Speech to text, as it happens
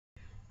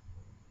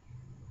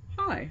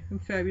Hi, I'm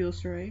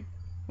Fabulous Ray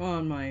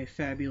on my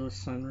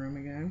fabulous sunroom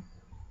again.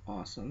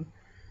 Awesome.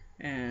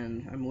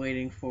 And I'm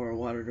waiting for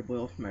water to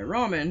boil for my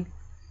ramen.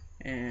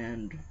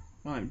 And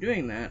while I'm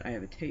doing that, I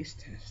have a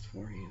taste test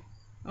for you.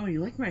 Oh, you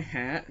like my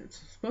hat? It's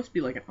supposed to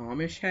be like an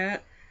Amish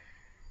hat.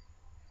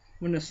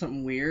 When there's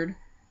something weird.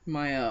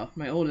 My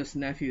oldest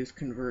nephew is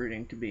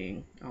converting to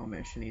being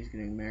Amish, and he's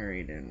getting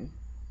married in,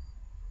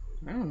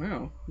 I don't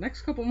know,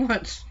 next couple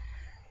months.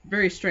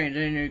 Very strange. I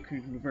didn't know you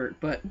could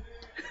convert, but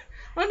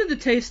on to the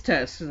taste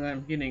test, as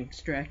I'm getting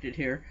distracted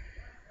here.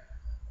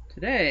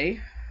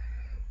 Today,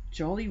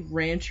 Jolly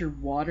Rancher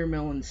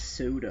watermelon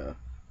soda.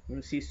 You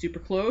want to see super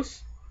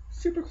close?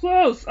 Super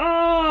close!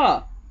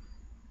 Ah!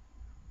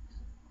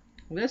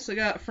 This I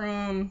got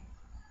from,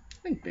 I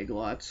think, Big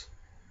Lots.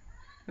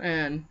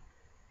 And,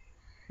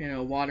 you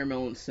know,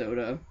 watermelon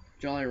soda.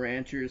 Jolly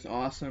Rancher's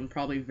awesome.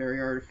 Probably very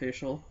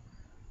artificial.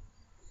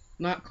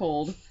 Not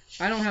cold.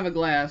 I don't have a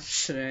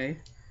glass today,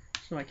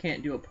 so I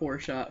can't do a pour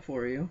shot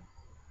for you.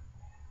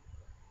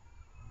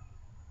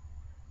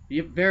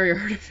 Yep, very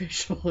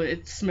artificial.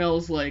 It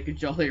smells like a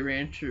Jolly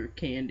Rancher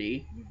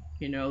candy.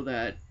 You know,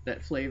 that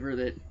flavor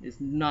that is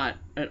not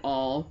at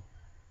all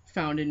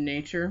found in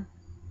nature.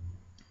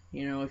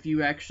 You know, if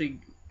you actually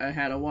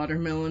had a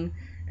watermelon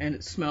and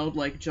it smelled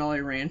like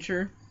Jolly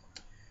Rancher,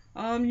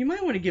 you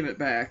might want to give it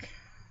back.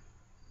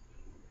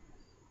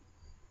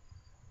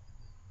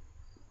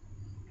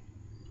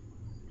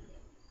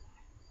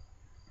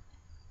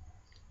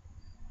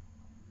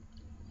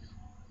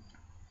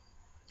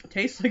 It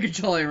tastes like a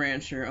Jolly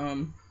Rancher.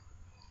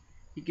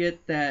 You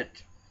get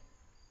that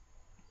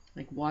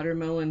like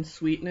watermelon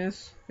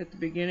sweetness at the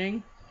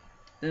beginning,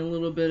 then a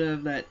little bit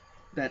of that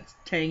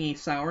tangy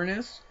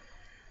sourness.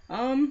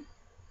 You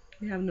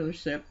have another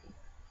sip.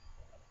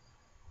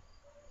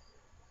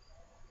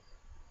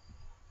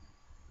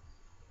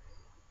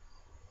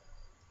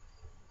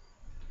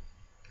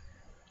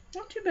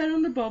 Not too bad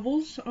on the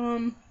bubbles.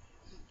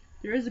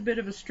 There is a bit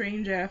of a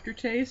strange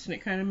aftertaste, and it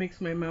kind of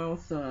makes my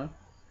mouth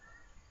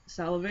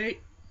salivate.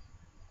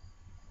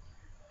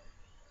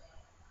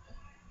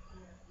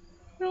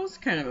 Well, it's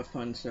kind of a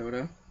fun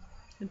soda.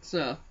 It's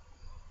I'd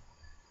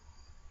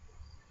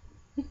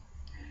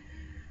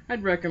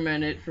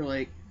recommend it for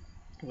like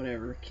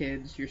whatever,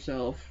 kids,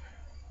 yourself.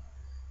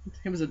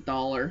 It was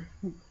 $1.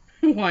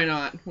 Why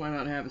not? Why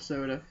not have a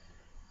soda?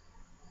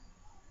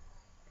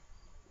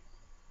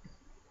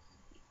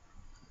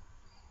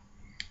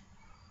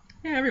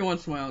 Yeah, every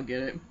once in a while I'll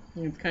get it.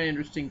 It's kind of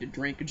interesting to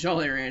drink a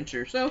Jolly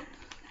Rancher. So,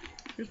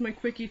 here's my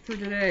quickie for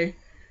today.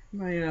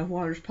 My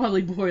water's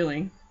probably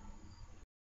boiling.